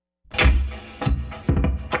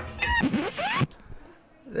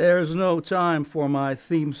There's no time for my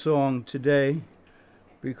theme song today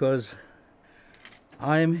because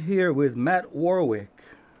I'm here with Matt Warwick,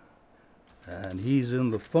 and he's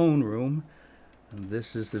in the phone room, and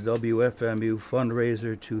this is the WFMU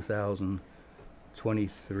Fundraiser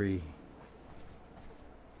 2023.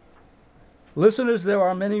 Listeners, there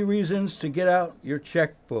are many reasons to get out your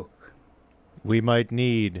checkbook. We might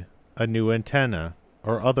need a new antenna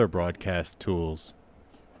or other broadcast tools.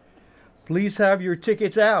 Please have your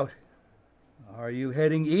tickets out. Are you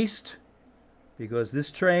heading east? Because this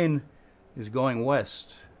train is going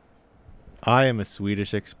west. I am a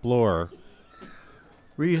Swedish explorer.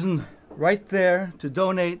 Reason right there to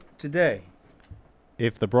donate today.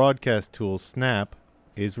 If the broadcast tools snap,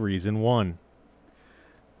 is reason 1.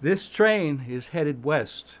 This train is headed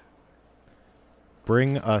west.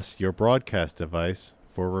 Bring us your broadcast device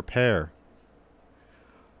for repair.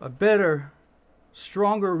 A better,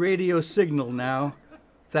 stronger radio signal now,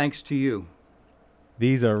 thanks to you.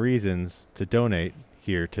 These are reasons to donate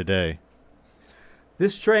here today.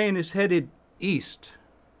 This train is headed east.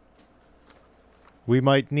 We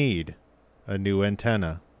might need a new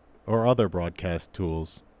antenna or other broadcast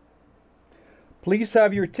tools. Please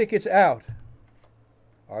have your tickets out.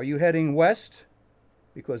 Are you heading west?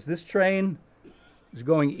 Because this train is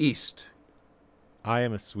going east. I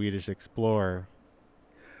am a Swedish explorer.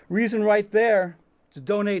 Reason right there to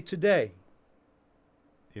donate today.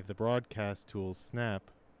 If the broadcast tools snap,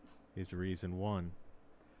 is reason 1.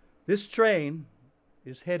 This train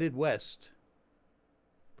is headed west.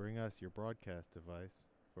 Bring us your broadcast device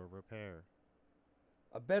for repair.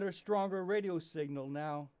 A better, stronger radio signal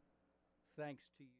now, thanks to you.